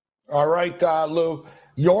 All right, Lou.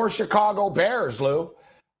 Your Chicago Bears, Lou,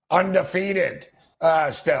 undefeated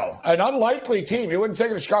still. An unlikely team. You wouldn't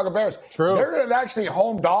think of the Chicago Bears. True. They're actually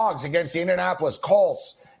home dogs against the Indianapolis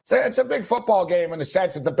Colts. It's a big football game in the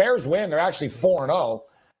sense that the Bears win, they're actually 4-0.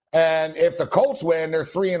 And if the Colts win, they're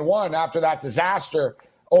 3-1 after that disaster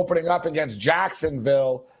opening up against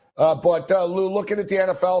Jacksonville. But Lou, looking at the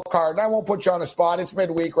NFL card, and I won't put you on the spot. It's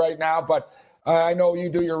midweek right now, but I know you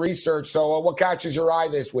do your research. So what catches your eye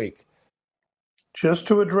this week? Just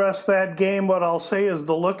to address that game, what I'll say is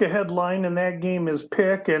the look-ahead line in that game is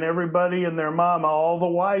pick, and everybody and their mama, all the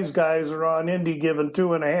wise guys are on Indy giving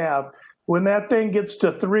 2.5. When that thing gets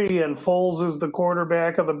to 3 and Foles is the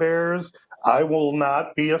quarterback of the Bears, I will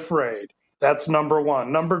not be afraid. That's number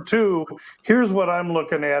 1. Number 2, here's what I'm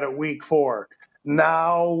looking at week 4.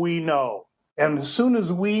 Now we know. And as soon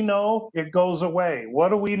as we know, it goes away. What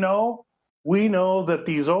do we know? We know that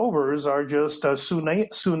these overs are just a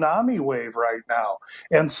tsunami wave right now.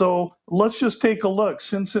 And so let's just take a look.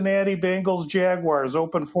 Cincinnati Bengals Jaguars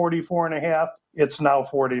open 44.5. It's now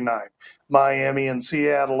 49. Miami and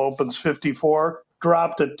Seattle opens 54,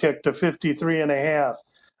 dropped a tick to 53.5.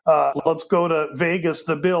 Let's go to Vegas.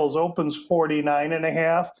 The Bills opens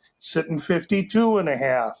 49.5, sitting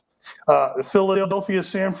 52.5. Philadelphia,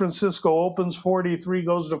 San Francisco opens 43,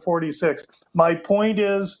 goes to 46. My point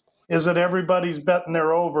is that everybody's betting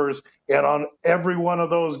their overs, and on every one of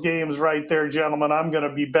those games right there, gentlemen, I'm going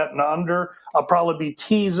to be betting under. I'll probably be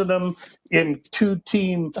teasing them in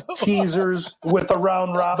 2-team teasers with a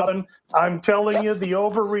round robin. I'm telling you, the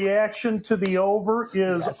overreaction to the over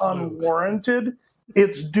is unwarranted.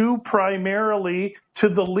 It's due primarily to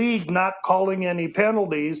the league not calling any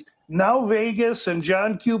penalties. Now Vegas and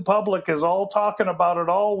John Q. Public is all talking about it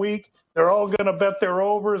all week. They're all going to bet their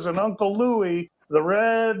overs, and Uncle Louie, the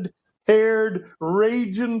red-haired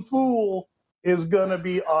raging fool, is going to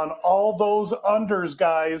be on all those unders,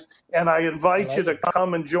 guys, and I invite you to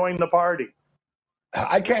come and join the party.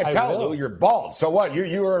 I can't tell, Lou. You're bald. So what?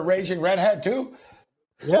 You were a raging redhead too?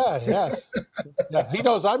 Yeah, yes. Yeah, he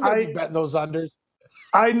knows I'm going to be betting those unders.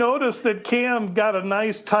 I noticed that Cam got a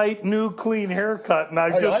nice, tight, new, clean haircut, and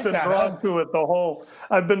I've just been drawn to it the whole.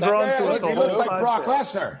 I've been drawn to it the whole time. He looks like Brock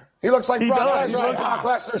Lesnar. He looks like Brock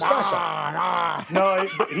Lesnar special. No,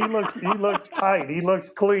 he looks tight. He looks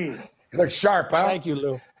clean. He looks sharp, huh? Thank you,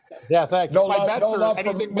 Lou. Yeah, thank you. No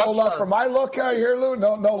love for my look here, Lou.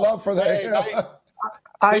 No love for that.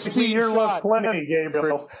 I see your look plenty,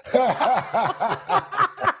 Gabriel.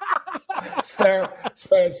 It's fair.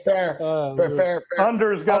 Fair.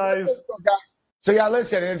 Unders, guys. So, yeah,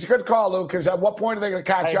 listen, it's a good call, Lou, because at what point are they going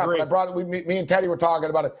to catch up? And me and Teddy were talking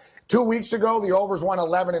about it. 2 weeks ago, the overs won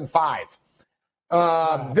 11-5.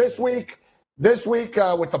 This week,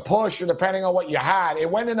 with the push, or depending on what you had, it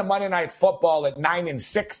went into Monday Night Football at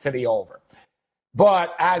 9-6 to the over.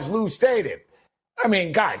 But as Lou stated,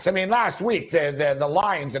 guys, last week, the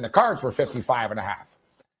Lions and the Cards were 55.5.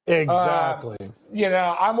 Exactly.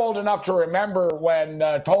 I'm old enough to remember when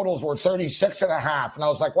totals were 36.5, and I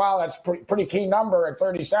was like, wow, that's pretty key number at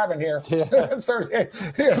 37 here. Yeah. 30,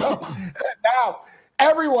 now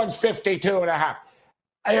everyone's 52.5.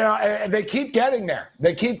 And they keep getting there.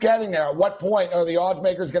 At what point are the odds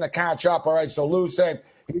makers going to catch up? All right, so Lou said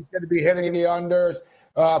he's going to be hitting the unders.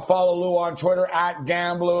 Follow Lou on Twitter at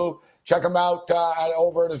Gamblou. Check him out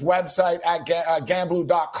over at his website at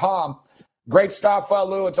gamblou.com. Great stuff,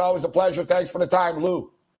 Lou. It's always a pleasure. Thanks for the time,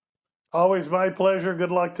 Lou. Always my pleasure. Good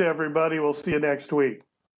luck to everybody. We'll see you next week.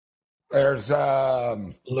 There's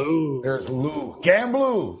Lou. There's Lou.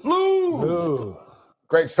 Gamblou. Lou.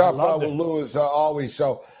 Great stuff with Lou as always.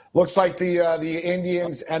 So looks like the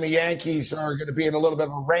Indians and the Yankees are going to be in a little bit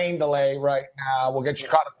of a rain delay right now. We'll get you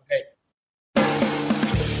caught up to date.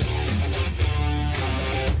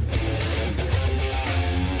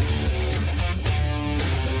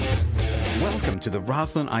 Welcome to the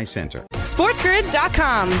Roslyn Eye Center.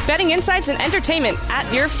 SportsGrid.com. Betting insights and entertainment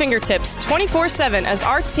at your fingertips 24/7 as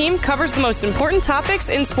our team covers the most important topics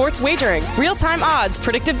in sports wagering. Real-time odds,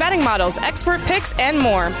 predictive betting models, expert picks, and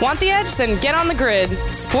more. Want the edge? Then get on the grid.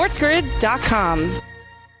 SportsGrid.com.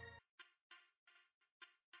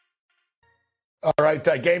 All right,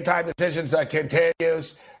 Game Time Decisions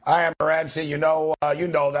continues. I am Morency. You know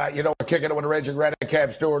that. We're kicking it with Raging Redhead, Cam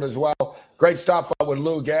Stewart as well. Great stuff with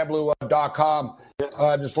Lou, gamblou.com.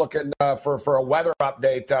 I'm just looking for a weather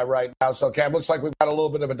update right now. So, Cam, looks like we've got a little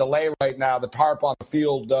bit of a delay right now. The tarp on the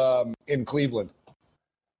field in Cleveland.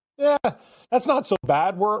 Yeah, that's not so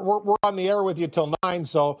bad. We're on the air with you till 9,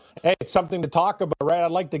 so hey, it's something to talk about, right? I'd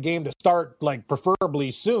like the game to start preferably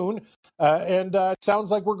soon. And it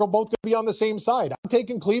sounds like we're both going to be on the same side. I'm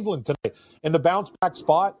taking Cleveland today in the bounce back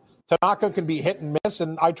spot. Tanaka can be hit and miss,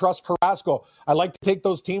 and I trust Carrasco. I like to take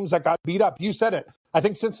those teams that got beat up. You said it. I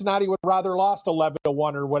think Cincinnati would rather lost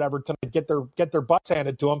 11-1 or whatever tonight, get their butts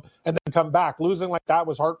handed to them, and then come back. Losing like that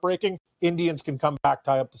was heartbreaking. Indians can come back,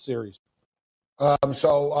 tie up the series. Up to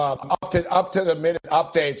the minute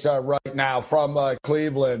updates right now from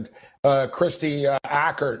Cleveland. Christy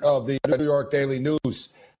Ackert of the New York Daily News.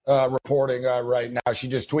 Reporting right now. She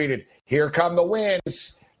just tweeted, "Here come the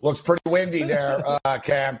winds." Looks pretty windy there,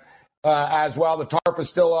 Cam. As well, the tarp is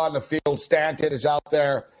still on the field. Stanton is out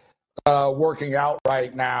there working out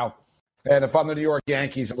right now. And if I'm the New York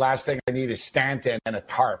Yankees, the last thing I need is Stanton and a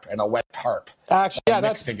tarp and a wet tarp. Actually, yeah,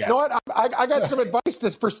 that's together. You know what? I got some advice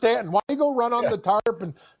for Stanton. Why don't you go run on the tarp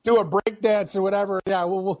and do a break dance or whatever? Yeah,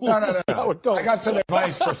 we'll see how it goes. I got some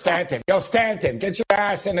advice for Stanton. Yo, Stanton, get your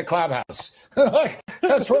ass in the clubhouse.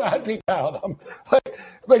 That's what I'd be telling him.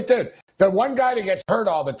 Dude, the one guy that gets hurt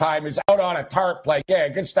all the time is out on a tarp. Yeah,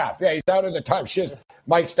 good stuff. Yeah, he's out in the tarp. She's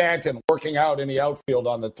Mike Stanton working out in the outfield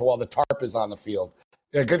while the tarp is on the field.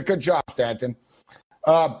 Yeah, good job, Stanton.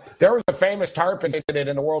 There was a famous tarp incident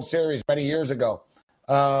in the World Series many years ago.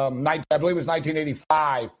 I believe it was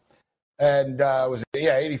 1985. And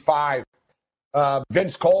 85.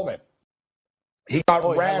 Vince Coleman. He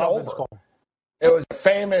got ran over. It was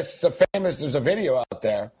famous. There's a video out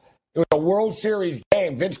there. It was a World Series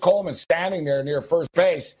game. Vince Coleman standing there near first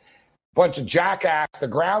base. Bunch of jackass, the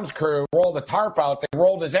grounds crew, rolled the tarp out. They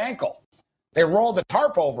rolled his ankle. They rolled the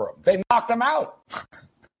tarp over him. They knocked him out.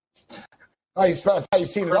 That's how you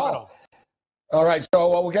seen it all. All right, so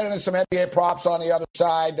we'll get into some NBA props on the other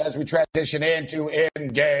side as we transition into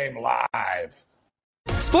In-Game Live.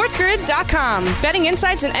 SportsGrid.com. Betting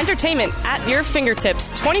insights and entertainment at your fingertips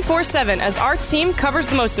 24/7 as our team covers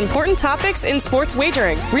the most important topics in sports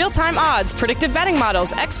wagering. Real-time odds, predictive betting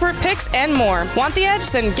models, expert picks, and more. Want the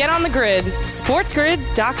edge? Then get on the grid.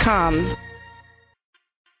 SportsGrid.com.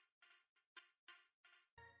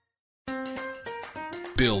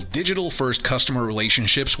 Build digital-first customer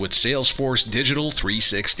relationships with Salesforce Digital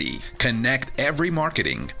 360. Connect every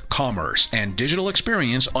marketing, commerce, and digital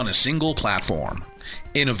experience on a single platform.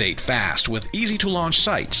 Innovate fast with easy-to-launch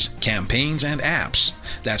sites, campaigns, and apps.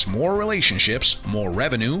 That's more relationships, more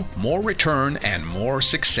revenue, more return, and more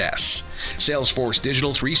success. Salesforce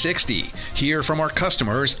Digital 360. Hear from our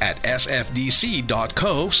customers at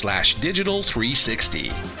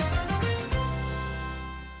sfdc.co/digital360.